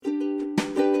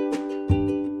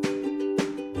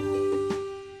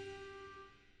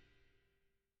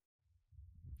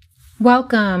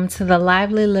Welcome to the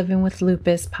Lively Living with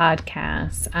Lupus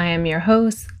podcast. I am your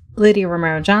host, Lydia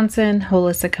Romero Johnson,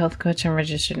 holistic health coach and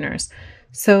registered nurse.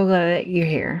 So glad that you're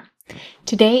here.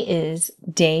 Today is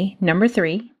day number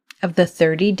 3 of the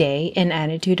 30-day An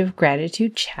Attitude of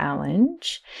Gratitude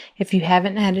challenge. If you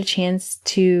haven't had a chance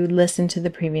to listen to the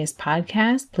previous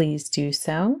podcast, please do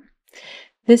so.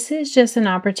 This is just an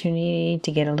opportunity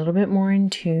to get a little bit more in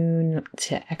tune,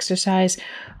 to exercise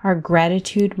our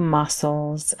gratitude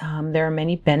muscles. There are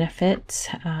many benefits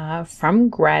from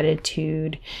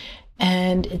gratitude,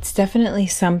 and it's definitely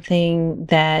something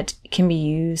that can be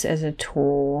used as a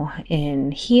tool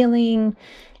in healing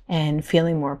and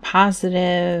feeling more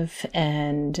positive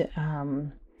and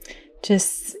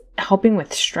just helping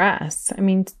with stress. I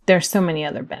mean, there's so many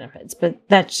other benefits, but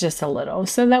that's just a little.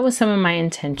 So that was some of my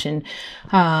intention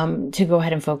to go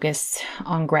ahead and focus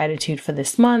on gratitude for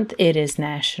this month. It is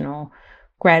National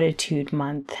Gratitude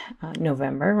Month,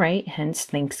 November, right? Hence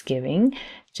Thanksgiving,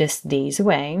 just days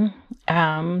away.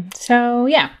 So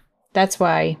yeah, that's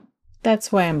why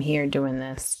I'm here doing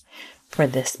this for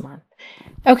this month.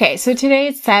 Okay, so today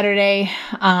it's Saturday,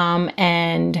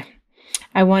 and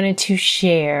I wanted to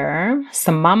share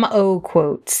some Mama O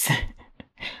quotes.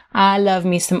 I love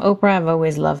me some Oprah. I've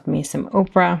always loved me some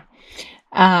Oprah.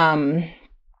 And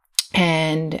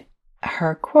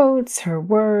her quotes, her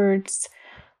words,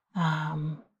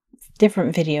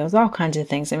 different videos, all kinds of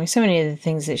things. I mean, so many of the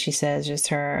things that she says, just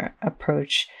her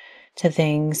approach to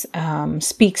things,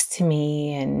 speaks to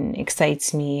me and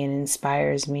excites me and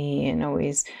inspires me and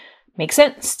always makes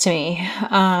sense to me.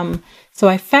 So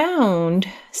I found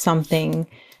something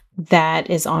that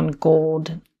is on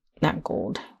Gold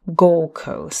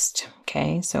Coast.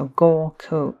 Okay. So Gold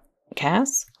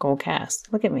Cast. Look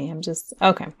at me. I'm just,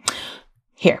 okay.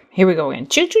 Here we go again.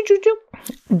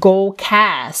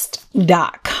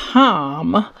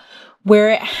 Goldcast.com, where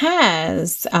it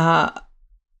has,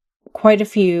 quite a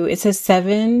few. It says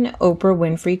 7 Oprah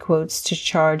Winfrey quotes to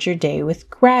charge your day with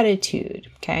gratitude.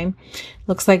 Okay.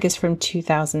 Looks like it's from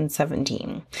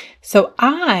 2017. So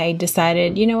I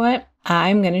decided, you know what?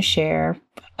 I'm going to share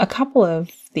a couple of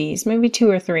these, maybe 2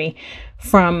 or 3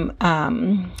 from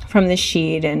this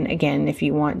sheet. And again, if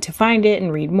you want to find it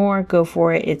and read more, go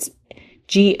for it. It's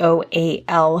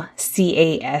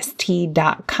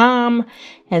GOALCAST.com.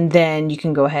 And then you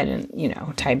can go ahead and,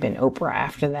 type in Oprah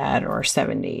after that or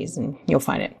 7 days and you'll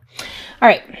find it. All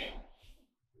right.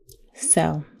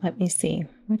 So let me see.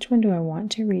 Which one do I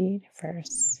want to read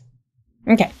first?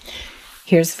 Okay.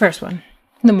 Here's the first one.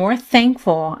 The more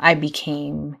thankful I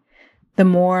became, the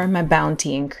more my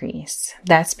bounty increased.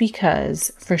 That's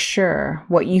because, for sure,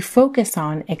 what you focus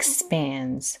on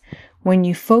expands. When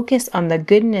you focus on the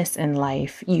goodness in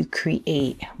life, you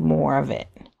create more of it.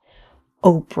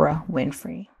 Oprah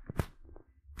Winfrey.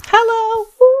 Hello.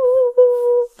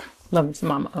 Woo. Love me some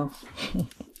Mama O.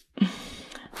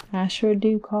 I sure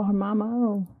do call her Mama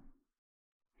O.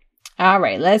 All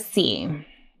right, let's see.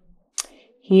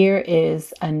 Here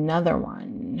is another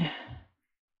one.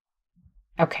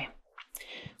 Okay.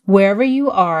 Wherever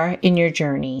you are in your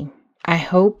journey, I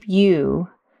hope you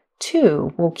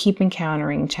too will keep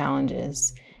encountering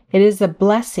challenges. It is a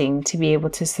blessing to be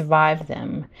able to survive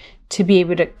them, to be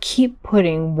able to keep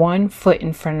putting one foot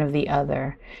in front of the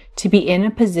other, to be in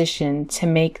a position to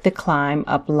make the climb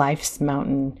up life's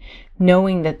mountain,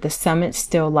 knowing that the summit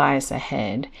still lies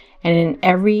ahead, and in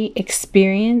every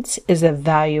experience is a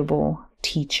valuable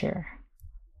teacher.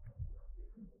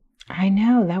 I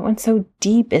know, that one's so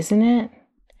deep, isn't it?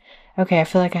 Okay, I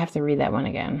feel like I have to read that one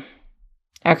again.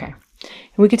 Okay.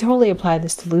 We could totally apply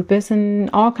this to lupus and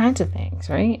all kinds of things,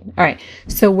 right? All right.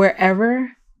 So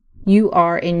wherever you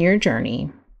are in your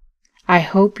journey, I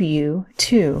hope you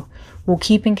too will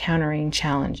keep encountering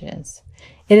challenges.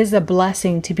 It is a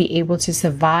blessing to be able to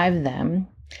survive them,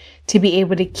 to be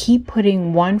able to keep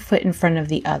putting one foot in front of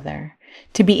the other,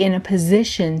 to be in a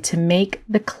position to make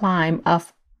the climb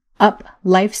up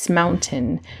life's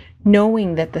mountain,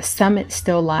 knowing that the summit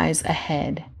still lies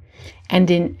ahead. And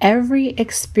in every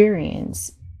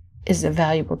experience is a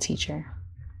valuable teacher.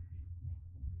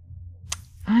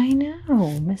 I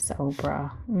know, Miss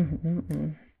Oprah.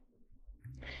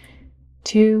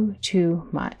 Too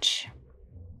much.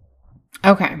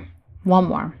 Okay, one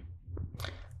more.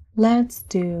 Let's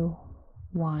do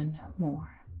one more.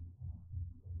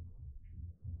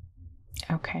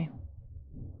 Okay,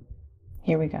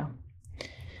 here we go.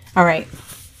 All right.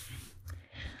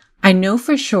 I know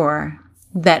for sure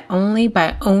that only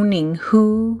by owning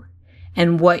who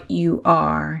and what you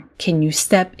are can you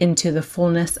step into the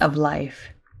fullness of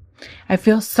life. I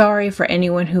feel sorry for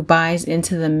anyone who buys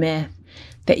into the myth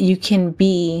that you can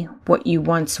be what you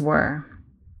once were.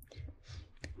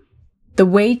 The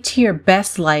way to your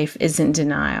best life isn't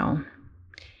denial.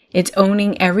 It's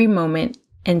owning every moment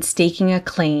and staking a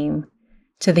claim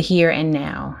to the here and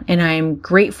now. And I am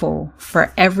grateful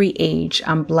for every age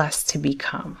I'm blessed to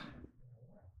become.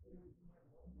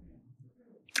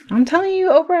 I'm telling you,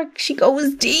 Oprah, she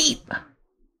goes deep.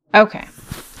 Okay,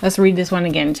 let's read this one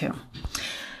again too.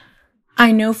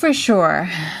 I know for sure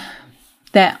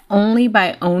that only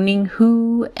by owning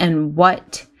who and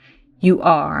what you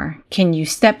are can you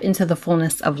step into the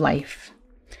fullness of life.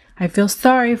 I feel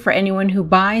sorry for anyone who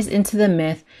buys into the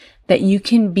myth that you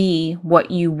can be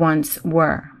what you once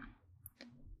were.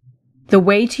 The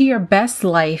way to your best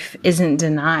life isn't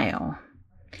denial.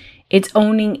 It's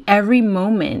owning every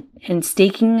moment and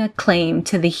staking a claim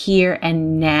to the here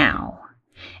and now.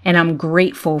 And I'm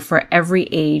grateful for every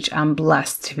age I'm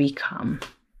blessed to become.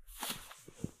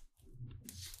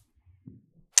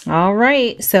 All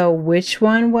right. So which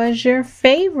one was your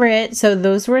favorite? So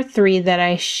those were 3 that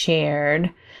I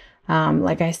shared.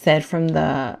 Like I said, from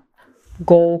the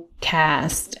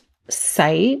Goalcast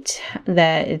site,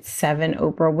 that it's 7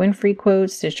 Oprah Winfrey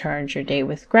quotes to charge your day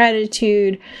with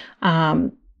gratitude.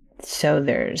 So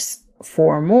there's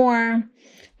 4 more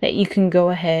that you can go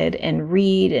ahead and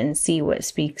read and see what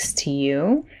speaks to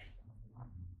you.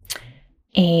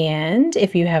 And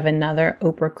if you have another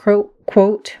Oprah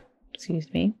quote,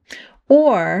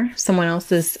 or someone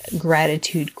else's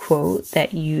gratitude quote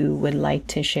that you would like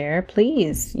to share,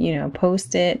 please,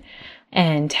 post it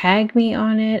and tag me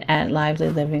on it at Lively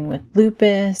Living with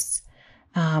Lupus.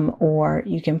 Or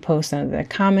you can post under the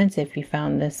comments if you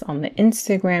found this on the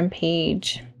Instagram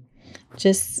page.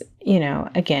 Just,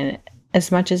 again,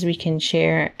 as much as we can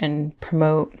share and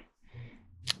promote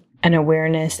an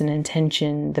awareness and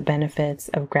intention, the benefits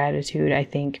of gratitude, I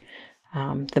think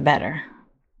the better.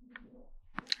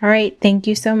 All right. Thank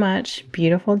you so much.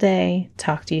 Beautiful day.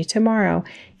 Talk to you tomorrow.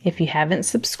 If you haven't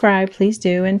subscribed, please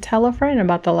do, and tell a friend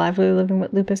about the Lively Living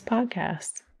with Lupus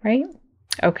podcast, right?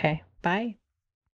 Okay. Bye.